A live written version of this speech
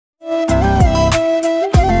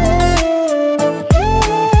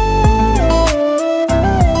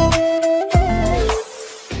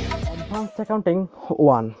Accounting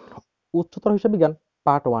 1 উচ্চতর হিসাব বিজ্ঞান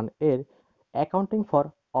পার্ট 1 এর অ্যাকাউন্টিং ফর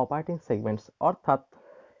অপারেটিং সেগমেন্টস অর্থাৎ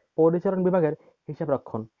পরিচালন বিভাগের হিসাব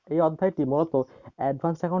রক্ষণ। এই অধ্যায়টি মূলত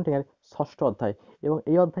অ্যাডভান্স অ্যাকাউন্টিং এর ষষ্ঠ অধ্যায় এবং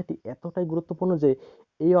এই অধ্যায়টি এতটাই গুরুত্বপূর্ণ যে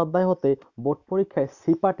এই অধ্যায় হতে বোর্ড পরীক্ষায়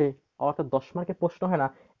সি পার্টে অর্থাৎ 10 মার্কের প্রশ্ন হয় না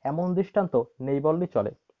এমন দৃষ্টান্ত নেই বললেই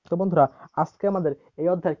চলে। তো বন্ধুরা, আজকে আমাদের এই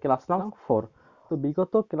অধ্যায়ের ক্লাস নং 4। তো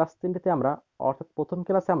বিগত ক্লাস 3টিতে আমরা অর্থাৎ প্রথম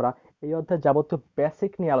ক্লাসে আমরা এই অধ্যায়ের যাবতীয়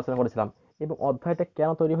বেসিক নিয়ে আলোচনা করেছিলাম এবং অধ্যায়টা কেন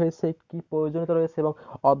তৈরি হয়েছে, কি প্রয়োজনীয়তা রয়েছে এবং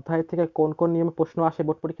অধ্যায় থেকে কোন কোন নিয়মে প্রশ্ন আসে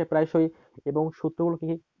বোর্ড পরীক্ষায় প্রায়শই এবং সূত্রগুলো কি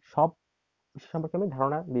সব বিষয় সম্পর্কে আমি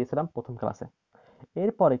ধারণা দিয়েছিলাম প্রথম ক্লাসে।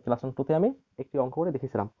 এরপরে ক্লাস নং 2তে আমি একটি অঙ্ক করে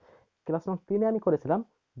দেখিয়েছিলাম। ক্লাস নং 3-এ আমি করেছিলাম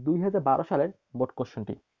 2012 সালের বোর্ড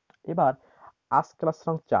কোশ্চেনটি। এবার আজ ক্লাস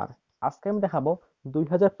নং 4, আজকে আমি দেখাবো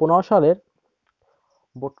 2015 সালের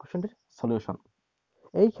বোর্ড কোশ্চেনটির সলিউশন।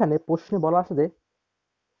 এইখানে প্রশ্নে বলা আছে যে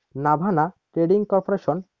Navana trading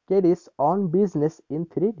corporation caries on business in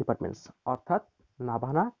 3 departments, অর্থাৎ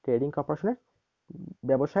নাভানা ট্রেডিং কর্পোরেশনের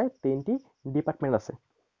ব্যবসায় 3টি ডিপার্টমেন্ট আছে।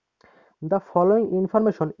 The following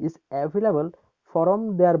information is available from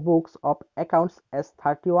their books of accounts as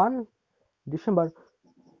 31 December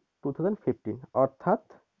 2015, অর্থাৎ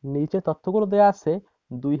নিচে তথ্যগুলো দেওয়া আছে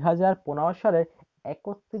 2015 সালের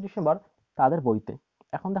 31 ডিসেম্বর তাদের বইতে।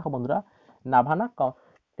 এখন দেখো বন্ধুরা, নাভানা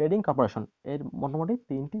ট্রেডিং কর্পোরেশন এর মোটামুটি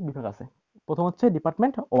 3টি বিভাগ আছে। প্রথম হচ্ছে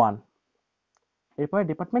ডিপার্টমেন্ট 1, এরপরে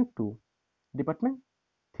ডিপার্টমেন্ট 2, ডিপার্টমেন্ট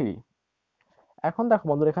 3। এখন দেখো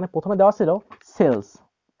বন্ধুরা, এখানে প্রথমে দেওয়া ছিল সেলস।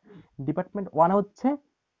 ডিপার্টমেন্ট 1 হচ্ছে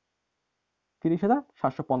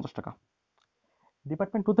 30,750 টাকা,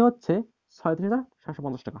 ডিপার্টমেন্ট 2তে হচ্ছে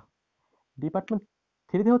 37,750 টাকা, ডিপার্টমেন্ট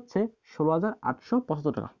 3তে হচ্ছে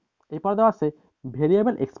 16,875 টাকা। এরপর দেওয়া আছে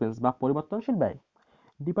ভেরিয়েবল এক্সপেন্স বা পরিবর্তনশীল ব্যয়।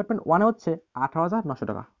 ডিপার্টমেন্ট 1-এ হচ্ছে 18,900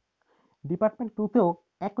 টাকা, ডিপার্টমেন্ট 2তেও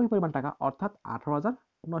একই পরিমাণ টাকা অর্থাৎ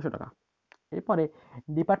 18,900 টাকা। এরপরে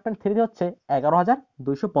ডিপার্টমেন্ট 3-তে হচ্ছে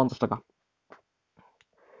 11,250 টাকা।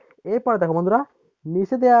 এরপরে দেখো বন্ধুরা,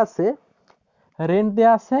 নিচে দেওয়া আছে রেন্ট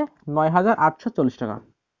দেওয়া আছে 9,840 টাকা।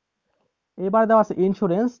 এবার দেওয়া আছে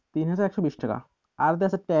ইন্স্যুরেন্স 3,120 টাকা, আর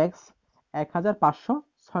দেওয়া আছে ট্যাক্স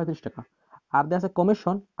 1,536 টাকা, আর দেওয়া আছে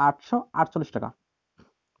কমিশন 848 টাকা।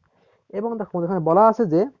 এবং দেখো এখানে বলা আছে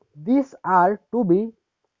যে this R two B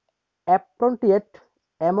অ্যাপ্রন্টিয়েট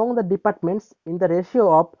among the departments in the ratio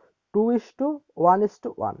of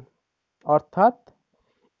 2:1:1, অর্থাৎ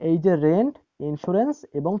এই যে রেন্ট, ইন্স্যুরেন্স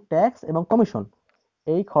এবং ট্যাক্স এবং কমিশন,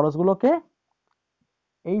 এই খরচগুলোকে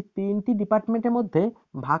এই 3টি ডিপার্টমেন্টের মধ্যে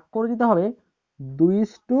ভাগ করে দিতে হবে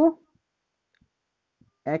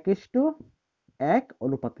 2:1:1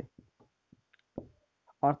 অনুপাতে।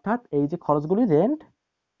 অর্থাৎ এই যে খরচগুলি রেন্ট,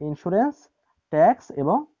 ইন্স্যুরেন্স, ট্যাক্স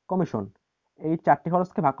এবং কমিশন, এই 4টি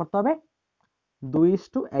খরচকে ভাগ করতে হবে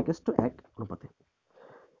 2:1:1 অনুপাতে।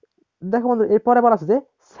 দেখো বন্ধু, এরপরে বলা আছে যে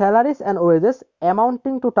salaries and wages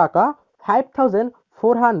amounting two টাকা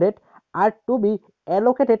 5,400 আর two B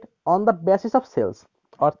allocated on the basis of sales,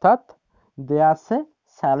 অর্থাৎ দেয়া আছে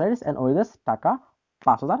স্যালারিজ অ্যান্ড ওয়েজেস টাকা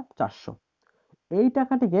 5,400। এই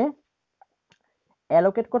টাকাটিকে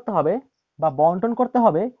অ্যালোকেট করতে হবে বা বন্টন করতে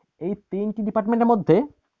হবে এই 3টি ডিপার্টমেন্টের মধ্যে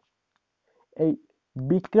এই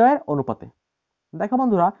বিক্রয়ের অনুপাতে। দেখো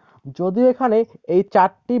বন্ধুরা, যদিও এখানে এই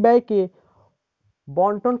 4টি ব্যয়কে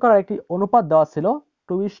বন্টন করার একটি অনুপাত দেওয়া ছিল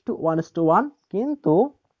 2:1:1, কিন্তু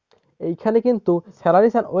এইখানে কিন্তু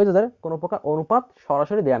স্যালারিজ অ্যান্ড ওয়েজেসের কোনো প্রকার অনুপাত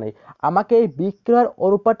সরাসরি দেওয়া নেই। আমাকে এই বিক্রয়ের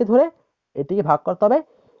অনুপাতটি ধরে এটিকে ভাগ করতে হবে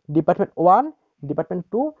ডিপার্টমেন্ট 1, ডিপার্টমেন্ট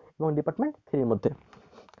 2 এবং ডিপার্টমেন্ট 3-এর মধ্যে।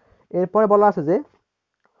 এরপরে বলা আছে যে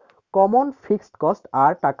কমন ফিক্সড কস্ট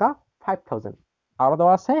আর টাকা 5,000, আরও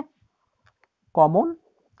দেওয়া আছে কমন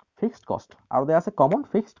ফিক্সড কস্ট, আরও দেওয়া আছে কমন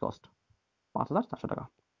ফিক্সড কস্ট 5,400 টাকা।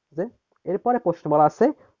 যে এরপরে প্রশ্ন বলা আছে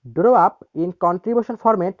draw up in contribution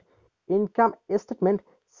format income statement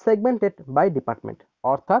segmented by department,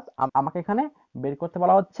 অর্থাৎ আমাকে এখানে বের করতে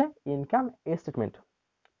বলা হচ্ছে ইনকাম স্টেটমেন্ট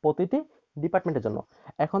প্রতিটি ডিপার্টমেন্টের জন্য।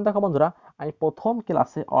 এখন দেখো বন্ধুরা, আমি প্রথম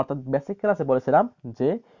ক্লাসে অর্থাৎ বেসিক ক্লাসে বলেছিলাম যে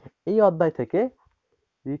এই অধ্যায় থেকে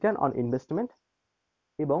রিটার্ন অন ইনভেস্টমেন্ট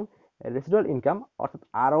এবং রেসিডুয়াল ইনকাম অর্থাৎ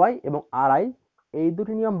আরওআই এবং আরআই, এই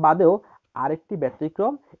দুটি নিয়ম বাদেও আরেকটি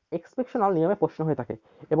ব্যতিক্রম এক্সপেকশনাল নিয়মে প্রশ্ন হয়ে থাকে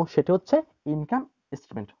এবং সেটি হচ্ছে ইনকাম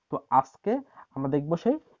স্টেটমেন্ট। তো আজকে আমরা দেখব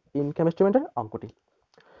সেই ইনকাম স্টেটমেন্টের অঙ্কটি।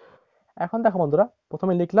 এখন দেখো বন্ধুরা,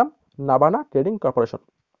 প্রথমে লিখলাম Navana trading corporation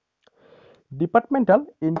departmental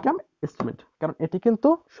income statement, কারণ এটি কিন্তু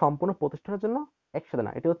সম্পূর্ণ প্রতিষ্ঠানের জন্য একসাথে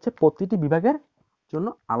না, এটি হচ্ছে প্রতিটি বিভাগের জন্য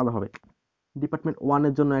আলাদা হবে। ডিপার্টমেন্ট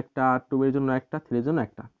 1-এর জন্য একটা, 2-এর জন্য একটা, 3-এর জন্য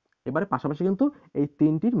একটা। এবারে পাশাপাশি কিন্তু এই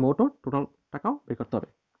 3টির মোট টোটাল টাকাও বের করতে হবে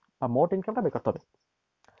বা মোট ইনকামটা বের করতে হবে।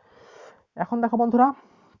 এখন দেখো বন্ধুরা,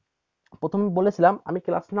 প্রথমে বলেছিলাম, আমি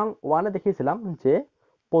ক্লাস নং 1-এ দেখিয়েছিলাম যে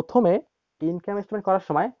প্রথমে ইনকাম স্টেটমেন্ট করার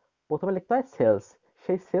সময় প্রথমে লিখতে হয় সেলস,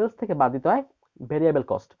 সেই সেলস থেকে বাদ দিতে হয় ভেরিয়েবল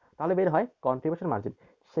কস্ট, তাহলে বের হয় কন্ট্রিবিউশন মার্জিন।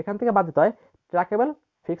 সেখান থেকে বাদ দিতে হয় ট্র্যাকেবল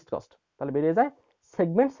ফিক্সড কস্ট, তাহলে বেরিয়ে যায়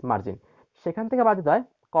সেগমেন্টস মার্জিন। সেখান থেকে বাদ দিতে হয়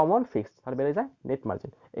কমন ফিক্সড, তাহলে বেরিয়ে যায় নেট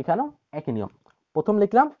মার্জিন। এখানেও একই নিয়ম, প্রথম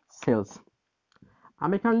লিখলাম সেলস,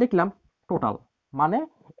 আমি এখানে লিখলাম টোটাল, মানে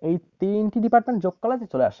এই তিনটি ডিপার্টমেন্ট যোগ করলে যে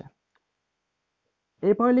চলে আসে।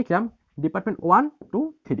 এরপরে লিখলাম ডিপার্টমেন্ট 1, 2,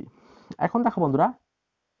 3। এখন দেখো বন্ধুরা,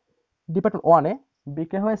 ডিপার্টমেন্ট 1-এ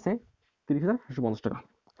বিক্রি হয়েছে 30,750 টাকা,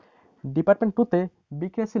 ডিপার্টমেন্ট 2-তে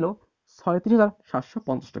বিক্রি ছিল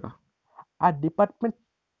 37,750 টাকা, আর ডিপার্টমেন্ট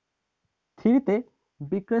 3-তে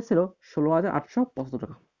বিক্রি ছিল 16,875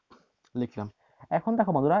 টাকা। লিখলাম। এখন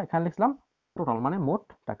দেখো বন্ধুরা, এখানে লিখলাম টোটাল, মানে মোট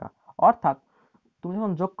টাকা। অর্থাৎ তুমি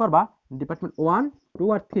যখন যোগ করবা ডিপার্টমেন্ট 1, 2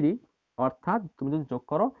 আর 3, অর্থাৎ তুমি যদি যোগ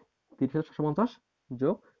করো 30,750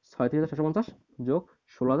 যোগ 37,750 যোগ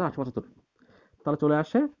 16,875, তাহলে চলে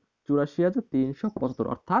আসে 84,375।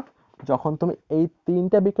 অর্থাৎ যখন তুমি এই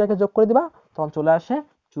তিনটা বিক্রয়কে যোগ করে দিবা তখন চলে আসে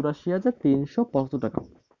 84,375 টাকা।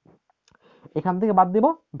 এখান থেকে বাদ দিব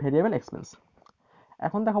ভেরিয়েবল এক্সপেন্স।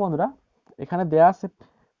 এখন দেখো বন্ধুরা, এখানে দেয়া আছে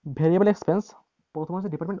ভেরিয়েবল এক্সপেন্স। প্রথম আছে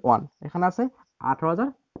ডিপার্টমেন্ট 1, এখানে আছে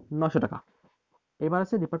 18,900 টাকা। এবার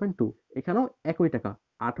আছে ডিপার্টমেন্ট 2, এখানেও একই টাকা,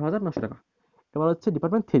 18,900 টাকা। এবার হচ্ছে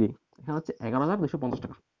ডিপার্টমেন্ট 3, এখানে হচ্ছে 11,250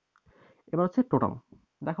 টাকা। এবার হচ্ছে টোটাল।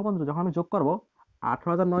 দেখো বন্ধু, যখন আমি যোগ করব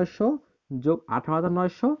 18,900 যোগ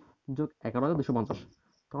 18,900 যোগ 11,250,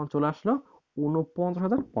 তখন চলে আসলো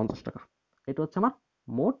 49,050 টাকা। এটা হচ্ছে আমার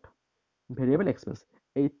মোট ভেরিয়েবল এক্সপেন্স,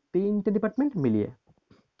 এই তিনটে ডিপার্টমেন্ট মিলিয়ে।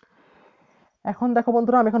 এখন দেখো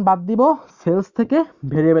বন্ধুরা, আমি এখন বাদ দিব সেলস থেকে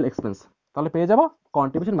ভেরিয়েবল এক্সপেন্স, তাহলে পেয়ে যাব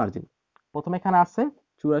কন্ট্রিবিউশন মার্জিন। প্রথমে এখানে আছে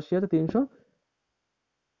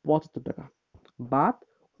 84,375 টাকা বাদ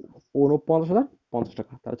 49,050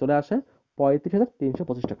 টাকা, তাহলে চলে আসে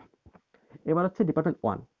 35,325 টাকা। এবার হচ্ছে ডিপার্টমেন্ট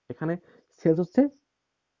 1, এখানে সেলস হচ্ছে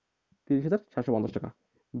 30,750 টাকা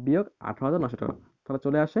বিয়োগ 18,900 টাকা, তাহলে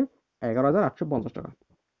চলে আসে 11,850 টাকা।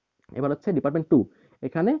 এবার হচ্ছে ডিপার্টমেন্ট 2,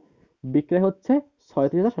 এখানে বিক্রয় হচ্ছে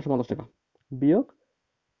 37,750 টাকা বিয়োগ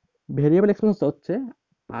ভেরিয়েবল এক্সপেন্স হচ্ছে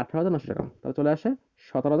 18,900 টাকা, তাহলে চলে আসে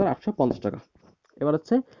 17,850 টাকা। এবার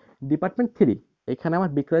হচ্ছে ডিপার্টমেন্ট 3, এখানে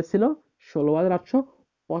আমার বিক্রয় ছিল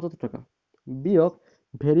 16,875 টাকা বিয়োগ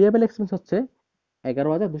ভেরিয়েবল এক্সপেন্স হচ্ছে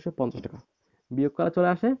 11,250 টাকা, বিয়োগ করা চলে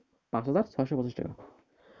আসে 5,625 টাকা।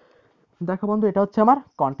 দেখো বন্ধু, এটা হচ্ছে আমার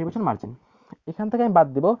কন্ট্রিবিউশন মার্জিন। এখান থেকে আমি বাদ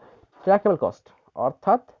দিব ট্র্যাকেবল কস্ট,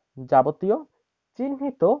 অর্থাৎ যাবতীয়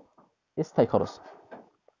চিহ্নিত স্থায়ী খরচ।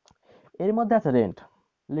 এর মধ্যে আছে রেন্ট,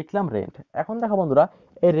 লিখলাম রেন্ট। এখন দেখো বন্ধুরা,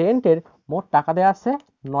 এই রেন্টের মোট টাকা দেওয়া আছে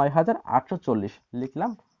 9,840,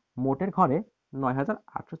 লিখলাম মোটের ঘরে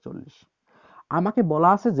 9,840। আমাকে বলা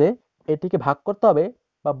আছে যে এটিকে ভাগ করতে হবে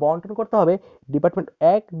বা বন্টন করতে হবে ডিপার্টমেন্ট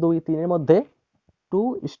 1, 2, 3-এর মধ্যে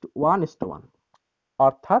 2:1:1,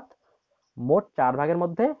 অর্থাৎ মোট 4 ভাগের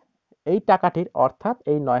মধ্যে এই টাকাটির, অর্থাৎ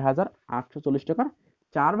এই 9,840 টাকার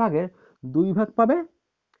 4 ভাগের 2 ভাগ পাবে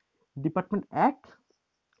ডিপার্টমেন্ট 1,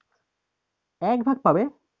 1 ভাগ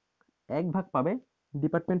পাবে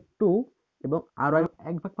ডিপার্টমেন্ট 2, এবং আরো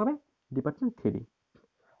 1 ভাগ পাবে ডিপার্টমেন্ট 3।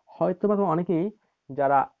 হয়তো বা অনেকেই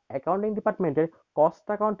যারা অ্যাকাউন্টিং ডিপার্টমেন্টের কস্ট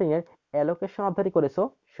অ্যাকাউন্টিং এর অ্যালোকেশন অধ্যায়টি করেছো,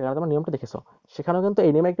 সেখানে তোমরা নিয়মটা দেখেছো। সেখানেও কিন্তু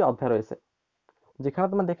এই নিয়মে একটি অধ্যায় রয়েছে, যেখানে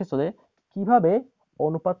তোমরা দেখেছো যে কিভাবে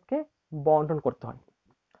অনুপাতকে বন্টন করতে হয়।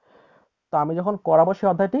 তো আমি যখন করাবো সেই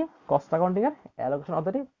অধ্যায়টি, কস্ট অ্যাকাউন্টিং এর অ্যালোকেশন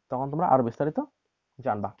অধ্যায়টি, তখন তোমরা আরো বিস্তারিত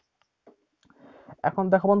জানবা। এখন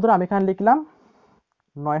দেখো বন্ধুরা, আমি এখানে লিখলাম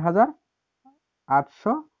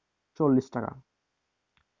 9,840 টাকা,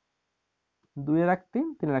 2-1-3,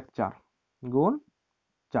 3-1-4 গুণ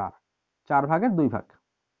 4, 4 ভাগের 2 ভাগ,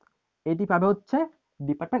 এটি পাবে হচ্ছে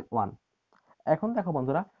ডিপার্টমেন্ট 1। এখন দেখো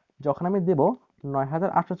বন্ধুরা, যখন আমি দেব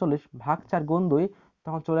 9,840 ভাগ 4 গুণ 2,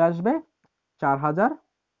 তখন চলে আসবে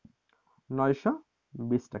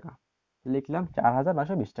 4,920 টাকা, লিখলাম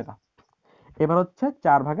 4,920 টাকা। এবার হচ্ছে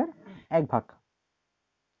 4 ভাগের 1 ভাগ।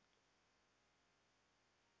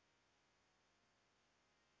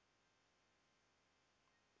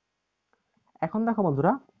 এখন দেখো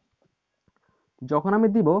বন্ধুরা, যখন আমি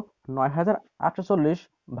দিব 9,840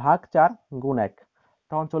 ভাগ 4 গুণ 1,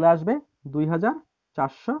 তখন চলে আসবে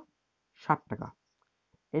 2,460 টাকা,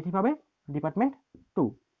 এটি পাবে ডিপার্টমেন্ট 2।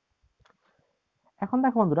 এখন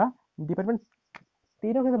দেখো বন্ধুরা, ডিপার্টমেন্ট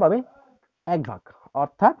 3ও কিন্তু পাবে 1 ভাগ,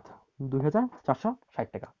 অর্থাৎ 2,460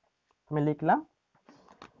 টাকা। আমি লিখলাম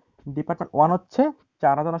ডিপার্টমেন্ট 1 হচ্ছে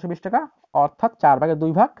 4,920 টাকা, অর্থাৎ 4 ভাগের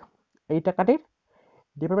 2 ভাগ এই টাকাটির।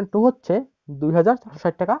 ডিপার্টমেন্ট 2 হচ্ছে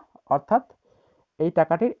 2,460 টাকা, অর্থাৎ এই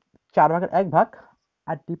টাকাটির 4 ভাগের 1 ভাগ।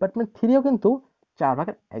 আর ডিপার্টমেন্ট 3ও কিন্তু 4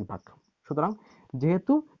 ভাগের 1 ভাগ। সুতরাং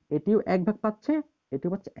যেহেতু এটিও 1 ভাগ পাচ্ছে, এটিও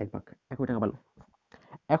পাচ্ছে 1 ভাগ, একই টাকা পেল।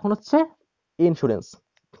 এখন হচ্ছে ইন্স্যুরেন্স।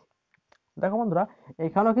 দেখো বন্ধুরা,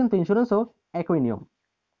 এখানেও কিন্তু ইন্স্যুরেন্সও একই নিয়ম।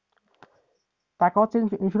 টাকা হচ্ছে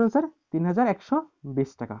ইন্স্যুরেন্সের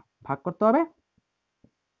 3120 টাকা, ভাগ করতে হবে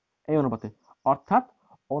এই অনুপাতে। অর্থাৎ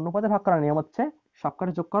অনুপাতে ভাগ করার নিয়ম হচ্ছে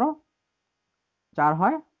সবকটা যোগ করো, 4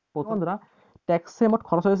 হয়। বন্ধুরা, ট্যাক্সে মোট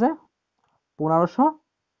খরচ হয়েছে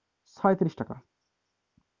 1536 টাকা,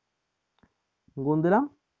 গুণ দিলাম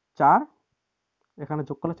 4, এখানে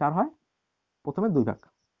যোগ করলে 4 হয়। প্রথমে 2 ভাগ,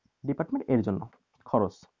 ডিপার্টমেন্ট এর জন্য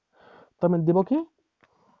খরচ, তো আমি দিব কি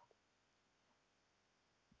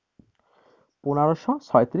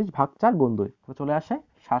 1536 ভাগ 4 গুণ 2, তো চলে আসে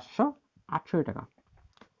 768 টাকা।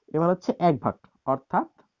 এবার হচ্ছে 1 ভাগ, অর্থাৎ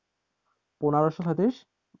 1536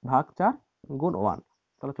 ভাগ 4 গুণ 1,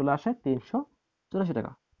 তাহলে চলে আসে 384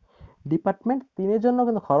 টাকা। ডিপার্টমেন্ট 3 এর জন্য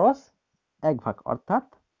কিন্তু খরচ 1 ভাগ, অর্থাৎ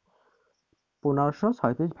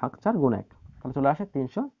 1536 ভাগ 4 গুণ 1, তাহলে চলে আসে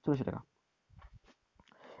 384 টাকা।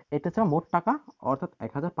 এটা হচ্ছে মোট টাকা, অর্থাৎ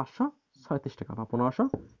 1536 টাকা বা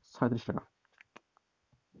 1536 টাকা।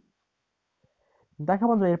 দেখা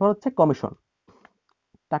বন্ধু, এরপর হচ্ছে কমিশন।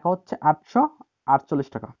 টাকা হচ্ছে 848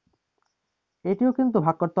 টাকা। এটিও কিন্তু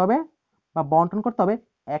ভাগ করতে হবে বা বন্টন করতে হবে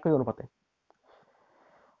একই অনুপাতে,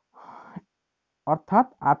 অর্থাৎ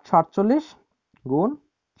 848 গুণ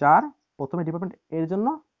 4, প্রথমে ডিপার্টমেন্ট এর জন্য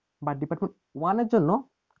বা ডিপার্টমেন্ট 1 এর জন্য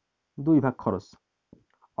 2 ভাগ খরচ,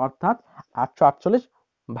 অর্থাৎ 848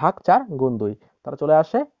 ভাগ 4 গুণ 2, তাহলে চলে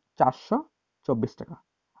আসে 424 টাকা।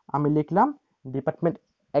 আমি লিখলাম ডিপার্টমেন্ট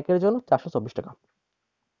 1 এর জন্য 424 টাকা।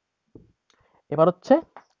 এবার হচ্ছে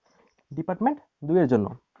ডিপার্টমেন্ট 2 এর জন্য,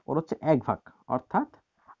 ওর হচ্ছে 1 ভাগ, অর্থাৎ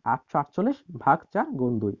 848 ভাগ 4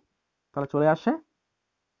 গুণ 2, তাহলে চলে আসে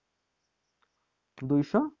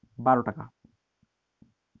 212 টাকা।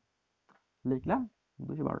 লিখলাম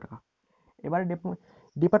 212 টাকা। এবারে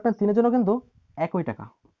ডিপার্টমেন্ট 3 এর জন্য কিন্তু একই টাকা,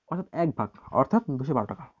 অর্থাৎ 1 ভাগ, অর্থাৎ 212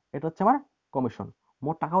 টাকা। এটা হচ্ছে আমার কমিশন।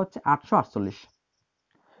 মোট টাকা হচ্ছে 848।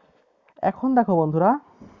 এখন দেখো বন্ধুরা,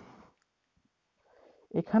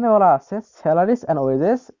 এখানে বলা আছে স্যালারিজ অ্যান্ড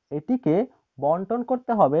ওয়েজেস, এটিকে বন্টন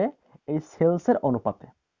করতে হবে এই সেলসের অনুপাতে।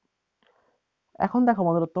 এখন দেখো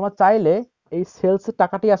বন্ধুরা, তোমরা চাইলে এই সেলসের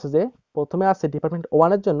টাকাটি আছে যে প্রথমে আছে ডিপার্টমেন্ট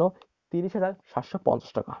 1 এর জন্য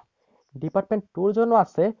 30,750 টাকা, ডিপার্টমেন্ট 2 এর জন্য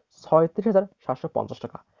আছে 36,750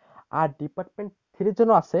 টাকা, আর ডিপার্টমেন্ট 3 এর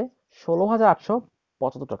জন্য আছে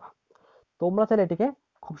 16,875 টাকা। তোমরা চাইলে এটিকে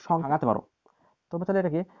খুব ভাঙাতে পারো, তোমরা চাইলে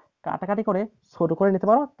এটাকে কাটাকাটি করে ছোট করে নিতে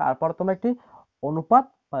পারো, তারপর তোমরা একটি অনুপাত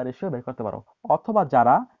বা রেশিও বের করতে পারো। অথবা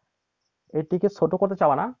যারা এটিকে ছোট করতে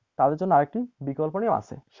চাও না, তাদের জন্য আরেকটি বিকল্প নিয়ম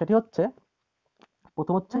আছে, সেটি হচ্ছে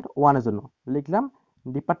প্রথম হচ্ছে 1 এর জন্য লিখলাম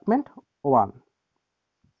ডিপার্টমেন্ট 1,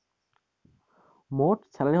 মোট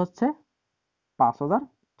স্যালারি হচ্ছে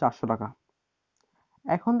 5,400 টাকা।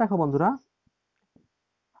 এখন দেখো বন্ধুরা,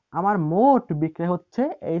 আমার মোট বিক্রয় হচ্ছে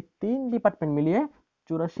এই 3 ডিপার্টমেন্ট মিলিয়ে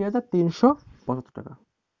 84,375 টাকা,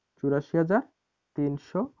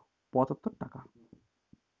 84,375 টাকা।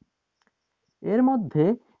 এর মধ্যে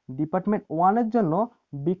ডিপার্টমেন্ট 1 এর জন্য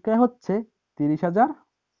বিক্রয় হচ্ছে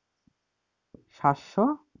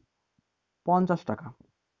 30,750 টাকা।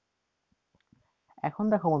 এখন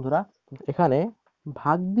দেখো বন্ধুরা, এখানে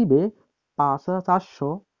ভাগ দিবে 5,400,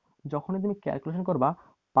 যখনই তুমি ক্যালকুলেশন করবা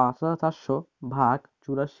 5,400 ভাগ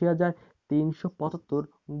 84,375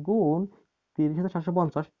 গুণ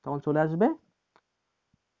 30,750, তখন চলে আসবে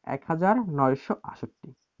 1,968।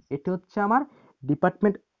 এটি হচ্ছে আমার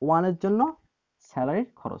ডিপার্টমেন্ট 1 এর জন্য স্যালারির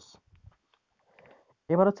খরচ।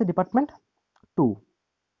 এবার হচ্ছে ডিপার্টমেন্ট 2,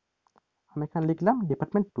 আমি এখানে লিখলাম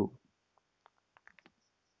ডিপার্টমেন্ট 2।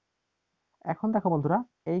 এখন দেখো বন্ধুরা,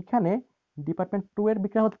 এইখানে ডিপার্টমেন্ট 2 এর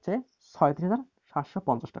বিক্রয় হচ্ছে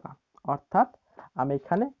 37,750 টাকা, অর্থাৎ আমি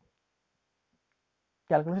এখানে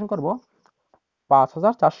ক্যালকুলেশন করব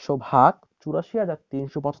 5,400 ভাগ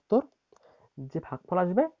 84,375, যে ভাগফল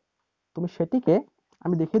আসবে তুমি সেটিকে,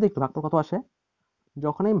 আমি দেখিয়ে দিই একটু ভাগফল কত আসে।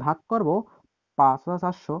 যখন আমি ভাগ করব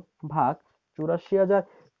 5,400 ভাগ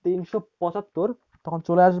 84,375, তখন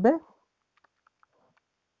চলে আসবে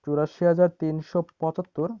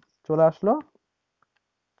 84,375, চলে আসলো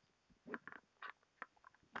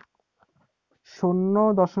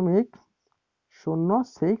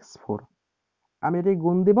 0.064। আমি এটি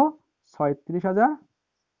গুণ দিব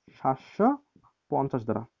 36,750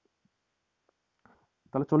 দ্বারা,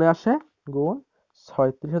 তাহলে চলে আসে গুণ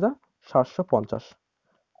 36,750,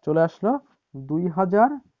 চলে আসলো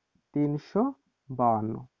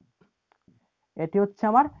 2,352। এটি হচ্ছে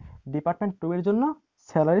আমার ডিপার্টমেন্ট 2 এর জন্য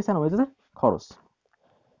স্যালারিজ অ্যান্ড ওয়েজেস খরচ।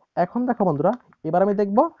 এখন দেখো বন্ধুরা, এবার আমি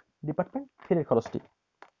দেখব ডিপার্টমেন্ট 3 এর খরচটি।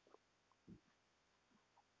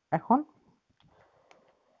 এখন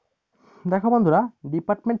দেখো বন্ধুরা,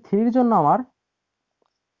 ডিপার্টমেন্ট 3-র জন্য আমার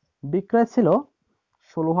বিক্রয় ছিল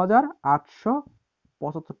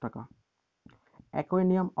 16,875 টাকা। একই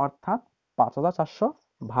নিয়ম, অর্থাৎ 5,400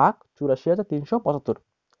 ভাগ 84,375।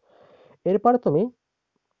 এরপরে তুমি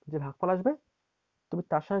যে ভাগফল আসবে তুমি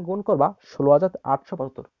তার সঙ্গে গুণ করবা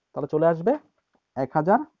 16,875, তাহলে চলে আসবে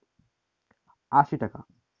 1,080 টাকা।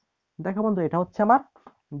 দেখো বন্ধু, এটা হচ্ছে আমার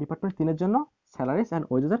ডিপার্টমেন্ট 3-এর জন্য স্যালারিজ অ্যান্ড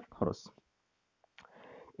ওয়েজেসের খরচ।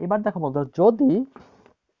 এবার দেখো বন্ধুরা, যদি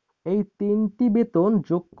এই 3টি বেতন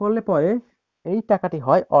যোগ করলে পরে এই টাকাটি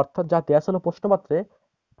হয়, অর্থাৎ যা দেওয়া ছিল প্রশ্নপত্রে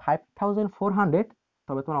 5,400,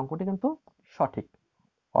 তবে তোমার অঙ্কটি কিন্তু সঠিক।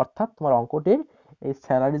 অর্থাৎ তোমার অঙ্কটির এই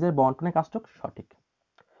স্যালারিজের বন্টনের কাজটা সঠিক।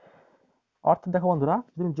 অর্থাৎ দেখো বন্ধুরা,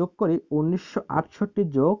 যদি আমি যোগ করি 1968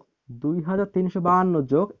 যোগ 2,352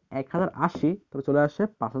 যোগ 1,080, তবে চলে আসে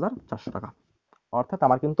 5,400 টাকা। অর্থাৎ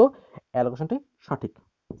আমার কিন্তু অ্যালোকেশনটি সঠিক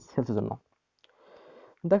সেলসের জন্য।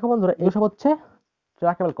 দেখো বন্ধুরা, এইসব হচ্ছে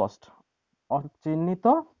ট্র্যাকেবল কস্ট, অর্থাৎ চিহ্নিত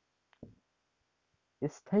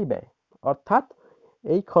স্থায়ী ব্যয়। অর্থাৎ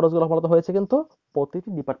এই খরচগুলো মূলত হয়েছে কিন্তু প্রতিটি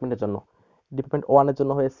ডিপার্টমেন্টের জন্য। ডিপার্টমেন্ট 1-এর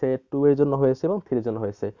জন্য হয়েছে, 2-এর জন্য হয়েছে এবং 3-এর জন্য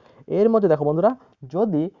হয়েছে। এর মধ্যে দেখো বন্ধুরা,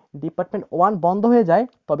 যদি ডিপার্টমেন্ট 1 বন্ধ হয়ে যায়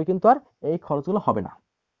তবে কিন্তু আর এই খরচগুলো হবে না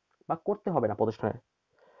বা করতে হবে না প্রতিষ্ঠানের।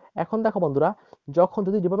 এখন দেখো বন্ধুরা, যখন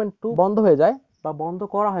যদি ডিপার্টমেন্ট 2 বন্ধ হয়ে যায় বা বন্ধ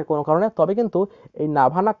করা হয় কোনো কারণে, তবে কিন্তু এই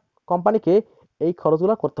নাভানা কোম্পানিকে এই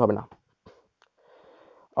খরচগুলো করতে হবে না।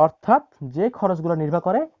 অর্থাৎ যে খরচগুলো নির্ভর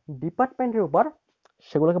করে ডিপার্টমেন্টের উপর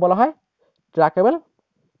সেগুলোকে বলা হয় ট্র্যাকেবল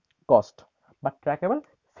কস্ট বা ট্র্যাকেবল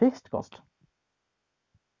ফিক্সড কস্ট,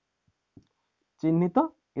 চিহ্নিত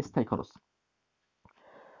স্থায়ী খরচ।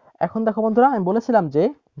 এখন দেখো বন্ধুরা, আমি বলেছিলাম যে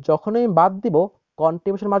যখন আমি বাদ দিব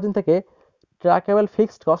কন্ট্রিবিউশন মার্জিন থেকে ট্র্যাকেবল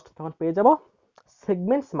ফিক্সড কস্ট, তখন পেয়ে যাব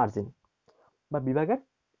সেগমেন্টস মার্জিন বা বিভাগের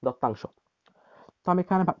দত্তাংশ। তো আমি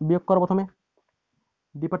এখানে বিয়োগ করব প্রথমে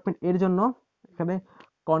ডিপার্টমেন্ট এর জন্য। এখানে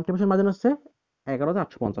কন্ট্রিবিউশন মার্জিন হচ্ছে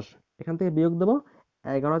 11,850, এখান থেকে বিয়োগ দেবো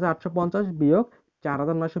 11,850 বিয়োগ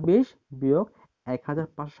 4,920 বিয়োগ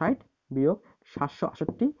 1,560 বিয়োগ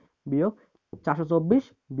 768 বিয়োগ 424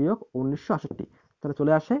 বিয়োগ 1,968, তাহলে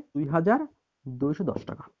চলে আসে 2,210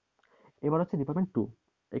 টাকা। এবার হচ্ছে ডিপার্টমেন্ট 2,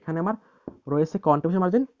 এখানে আমার রয়েছে কন্ট্রিবিউশন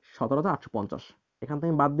মার্জিন 17,850, এখান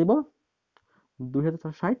থেকে বাদ দিব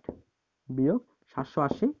 2,460 বিয়োগ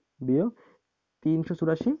 780 বিয়োগ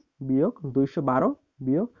 384 বিয়োগ 212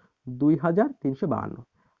 বিয়োগ 2,352,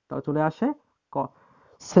 তাহলে চলে আসে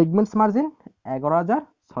সেগমেন্টস মার্জিন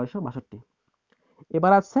 11,662।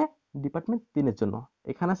 এবার আছে ডিপার্টমেন্ট 3-এর জন্য,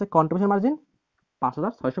 এখানে আছে কন্ট্রিবিউশন মার্জিন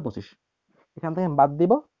 5,625, এখান থেকে বাদ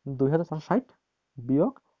দিব 2,460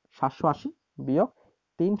 বিয়োগ 780 বিয়োগ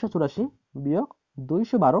 384 বিয়োগ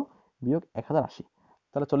 212 বিয়োগ 1,080,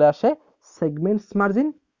 তাহলে চলে আসে সেগমেন্টস মার্জিন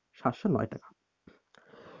 709 টাকা।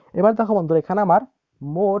 এবার দেখো বন্ধুরা, এখানে আমার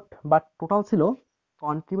মোট বা টোটাল ছিল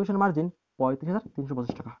কন্ট্রিবিউশন মার্জিন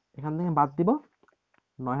 35,325 টাকা, এখান থেকে বাদ দিব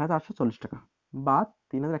 9,840 টাকা, বাদ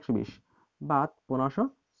 3,120, বাদ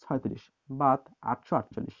 1,536, বাদ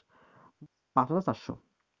 848, 5,400,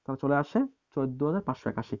 তাহলে চলে আসে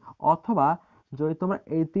 14,581। অথবা যদি তোমরা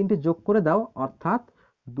এই তিনটি যোগ করে দাও, অর্থাৎ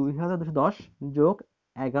 2,210 যোগ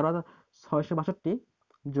 11,662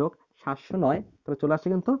 যোগ 709, তবে চলে আসে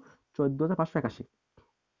কিন্তু 14,581।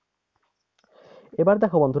 এবার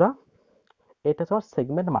দেখো বন্ধুরা, এটা তোমার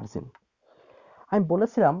সেগমেন্ট মার্জিন। আমি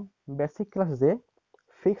বলেছিলাম বেসিক ক্লাসে যে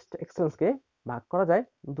ফিক্সড এক্সপেন্সকে ভাগ করা যায়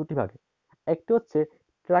দুটি ভাগে। একটি হচ্ছে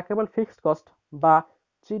ট্র্যাকেবল ফিক্সড কস্ট বা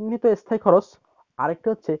চিহ্নিত স্থায়ী খরচ, আরেকটি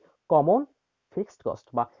হচ্ছে কমন ফিক্সড কস্ট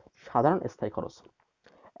বা সাধারণ স্থায়ী খরচ।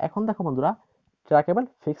 এখন দেখো বন্ধুরা, ট্র্যাকেবল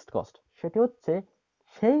ফিক্সড কস্ট সেটি হচ্ছে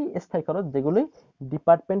সেই স্থায়ী খরচ যেগুলি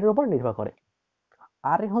ডিপার্টমেন্টের উপর নির্ভর করে।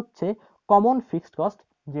 আর হচ্ছে কমন ফিক্সড কস্ট,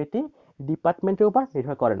 যেটি ডিপার্টমেন্টের উপর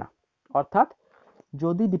নির্ভর করে না। অর্থাৎ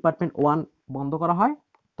যদি ডিপার্টমেন্ট 1 বন্ধ করা হয়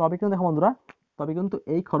তবে কিন্তু দেখো বন্ধুরা, তবে কিন্তু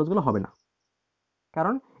এই খরচগুলো হবে না,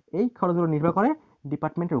 কারণ এই খরচগুলো নির্ভর করে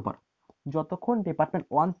ডিপার্টমেন্টের উপর। যতক্ষণ ডিপার্টমেন্ট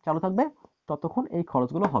 1 চালু থাকবে ততক্ষণ এই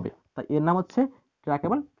খরচগুলো হবে, তাই এর নাম হচ্ছে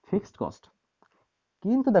ট্র্যাকেবল ফিক্সড কস্ট।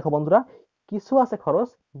 কিন্তু দেখো বন্ধুরা, কিছু আছে খরচ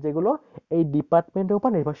যেগুলো এই ডিপার্টমেন্টের উপর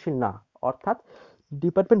নির্ভরশীল না, অর্থাৎ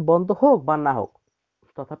ডিপার্টমেন্ট বন্ধ হোক বা না হোক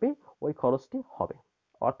তথাপি ওই খরচটি হবে,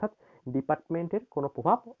 অর্থাৎ ডিপার্টমেন্টের কোনো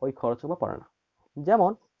প্রভাব ওই খরচের উপর পড়ে না।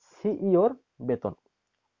 যেমন সিইওর বেতন,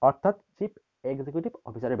 অর্থাৎ চিফ এক্সিকিউটিভ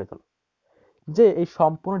অফিসারের বেতন, যে এই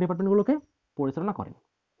সম্পূর্ণ ডিপার্টমেন্টগুলোকে পরিচালনা করেন।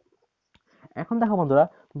 এখন দেখো বন্ধুরা,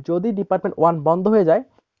 যদি ডিপার্টমেন্ট 1 বন্ধ হয়ে যায়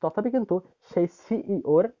তথাপি কিন্তু সেই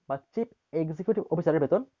সিইওর বা চিফ এক্সিকিউটিভ অফিসারের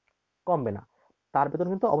বেতন কমবে না, তার বেতন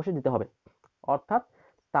কিন্তু অবশ্যই দিতে হবে। অর্থাৎ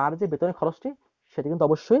তার যে বেতনের খরচটি সেটি কিন্তু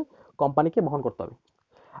অবশ্যই কোম্পানিকে বহন করতে হবে।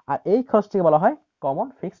 আর এই খরচটিকে বলা হয় কমন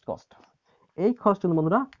ফিক্সড কস্ট। এই খরচ কিন্তু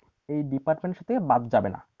বন্ধুরা এই ডিপার্টমেন্টের সাথে বাদ যাবে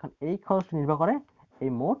না, কারণ এই খরচটি নির্ভর করে এই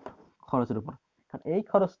মোট খরচের উপর, কারণ এই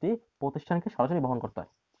খরচটি প্রতিষ্ঠানকে সরাসরি বহন করতে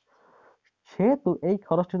হয়, সেহেতু এই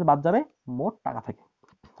খরচটি বাদ যাবে মোট টাকা থেকে।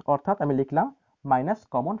 অর্থাৎ আমি লিখলাম মাইনাস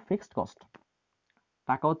কমন ফিক্সড কস্ট,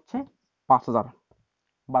 টাকা হচ্ছে 5,000,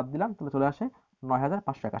 বাদ দিলাম তাহলে চলে আসে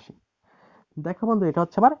 9,581। দেখো বন্ধু, এটা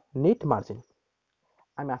হচ্ছে আমার নেট মার্জিন।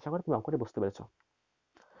 আমি আশা করি তুমি অঙ্কটি বুঝতে পেরেছো।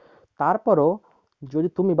 তারপরও যদি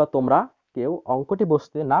তুমি বা তোমরা কেউ অঙ্কটি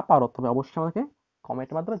বুঝতে না পারো, তবে অবশ্যই আমাকে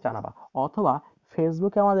কমেন্টের মাধ্যমে জানাবা, অথবা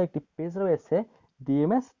ফেসবুকে আমাদের একটি পেজ রয়েছে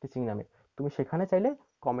ডিএমএস টিচিং নামে, তুমি সেখানে চাইলে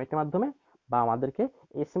কমেন্টের মাধ্যমে বা আমাদেরকে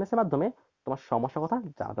এসএমএস এর মাধ্যমে তোমার সমস্যার কথা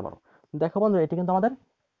জানাতে পারো। দেখো বন্ধু, এটি কিন্তু আমাদের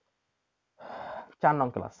 4 নং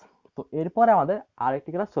ক্লাস। তো এরপরে আমাদের আরেকটি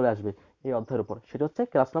ক্লাস চলে আসবে এই অধ্যায়ের উপর, সেটা হচ্ছে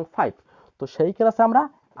ক্লাস নং 5। তো সেই ক্লাসে আমরা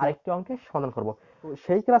আরেকটি অঙ্কের সমাধান করব। তো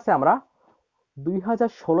সেই ক্লাসে আমরা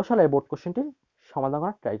 2016 সালের বোর্ড কোশ্চেনটি সমাধান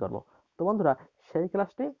করার ট্রাই করব। তো বন্ধুরা, সেই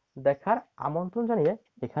ক্লাসটি দেখার আমন্ত্রণ জানিয়ে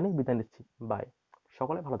এখানেই বিদায় নিচ্ছি। বাই,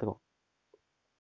 সকলে ভালো থেকো।